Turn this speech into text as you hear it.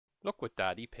Look what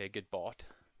Daddy Pig had bought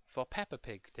for Peppa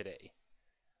Pig today.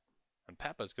 And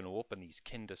Peppa's going to open these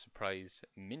Kinder Surprise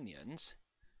minions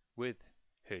with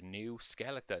her new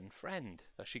skeleton friend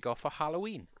that she got for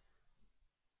Halloween.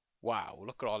 Wow,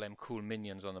 look at all them cool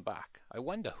minions on the back. I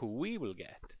wonder who we will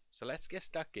get. So let's get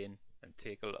stuck in and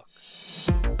take a look.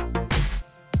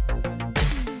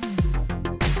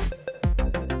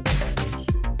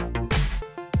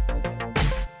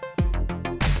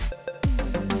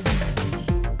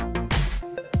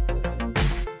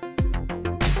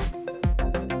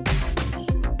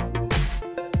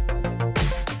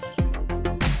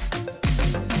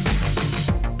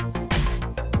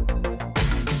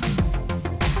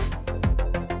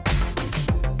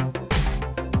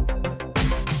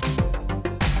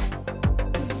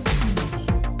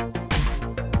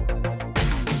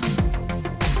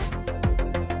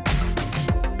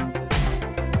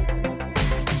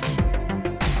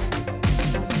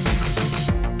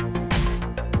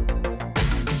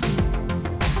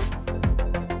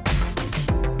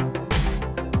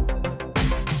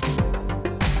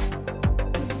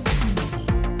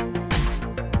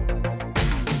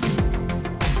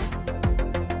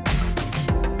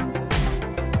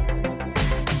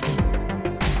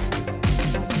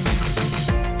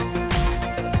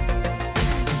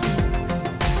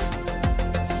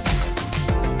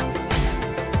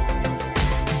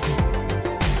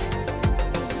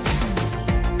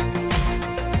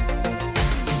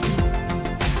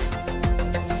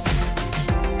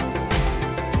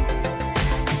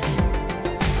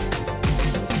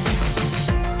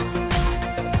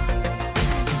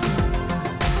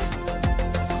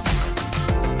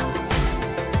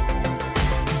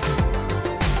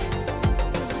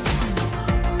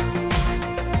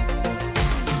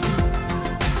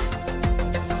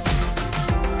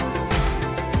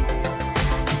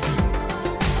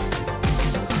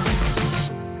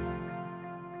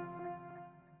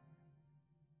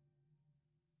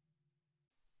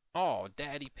 Oh,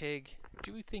 Daddy Pig,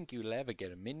 do you think you'll ever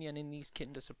get a minion in these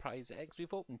Kinder Surprise eggs?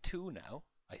 We've opened 2 now.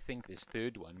 I think this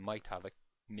 3rd one might have a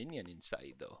minion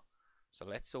inside though. So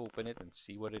let's open it and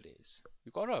see what it is.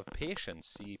 You've got to have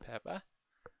patience, see, Peppa?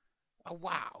 Oh,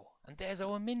 wow, and there's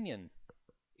our minion.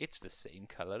 It's the same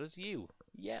colour as you,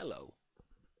 yellow,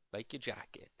 like your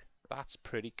jacket. That's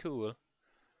pretty cool.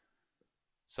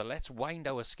 So let's wind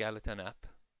our skeleton up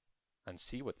and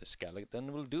see what the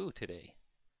skeleton will do today.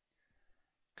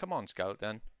 Come on,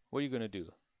 skeleton, what are you going to do?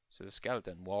 So the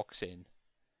skeleton walks in,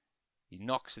 he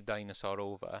knocks the dinosaur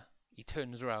over, he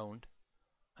turns around,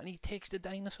 and he takes the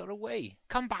dinosaur away.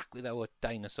 Come back with our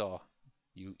dinosaur,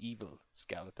 you evil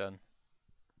skeleton.